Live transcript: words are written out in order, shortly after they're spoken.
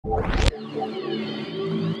I'm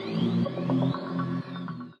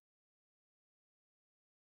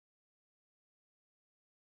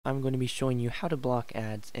going to be showing you how to block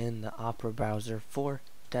ads in the Opera browser for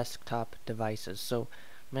desktop devices, so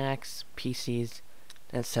Macs, PCs,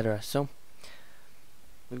 etc. So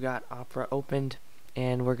we've got Opera opened,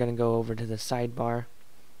 and we're going to go over to the sidebar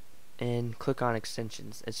and click on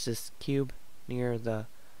extensions. It's this cube near the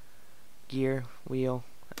gear wheel.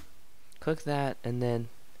 Click that, and then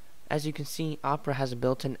as you can see, Opera has a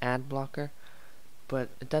built-in ad blocker, but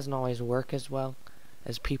it doesn't always work as well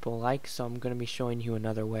as people like, so I'm going to be showing you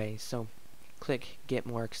another way. So click get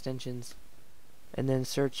more extensions, and then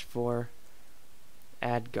search for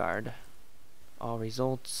AdGuard. All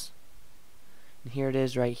results, and here it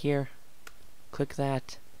is right here. Click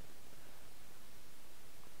that.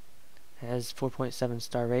 It has 4.7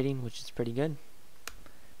 star rating, which is pretty good.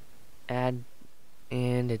 And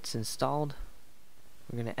it's installed.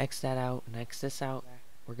 We're going to X that out and X this out.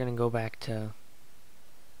 We're going to go back to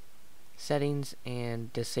settings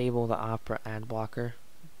and disable the Opera ad blocker,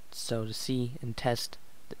 so to see and test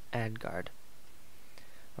the AdGuard.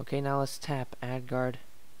 Okay, now let's tap AdGuard.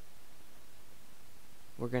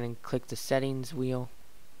 We're going to click the settings wheel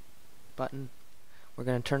button. We're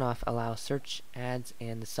going to turn off allow search ads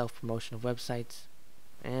and the self-promotion of websites,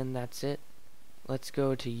 and that's it. Let's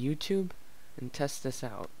go to YouTube and test this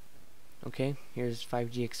out. Okay, here's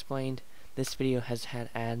 5G explained. This video has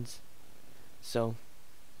had ads,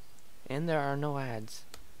 and there are no ads.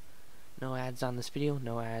 No ads on this video,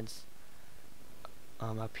 no ads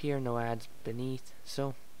up here, no ads beneath.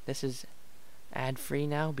 So this is ad free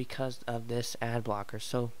now because of this ad blocker.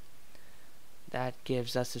 So that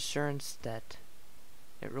gives us assurance that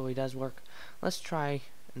it really does work. Let's try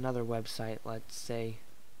another website. Let's say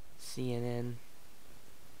CNN,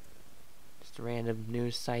 just a random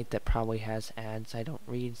news site that probably has ads. I don't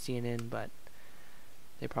read CNN, but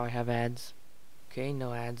they probably have ads. Okay,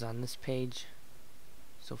 no ads on this page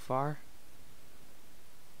so far.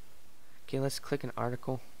 Okay, let's click an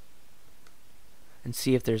article and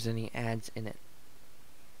see if there's any ads in it.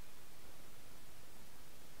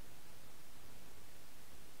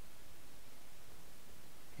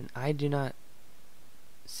 And I do not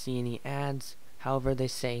see any ads. However, they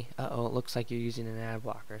say, uh-oh, it looks like you're using an ad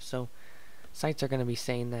blocker. So sites are going to be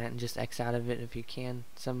saying that, and just X out of it if you can.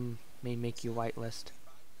 Some may make you whitelist.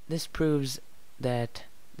 This proves that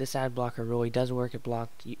this ad blocker really does work. It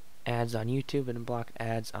blocked ads on YouTube and it blocked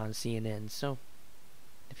ads on CNN. So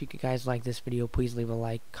if you guys like this video, please leave a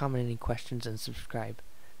like, comment any questions, and subscribe.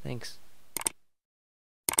 Thanks.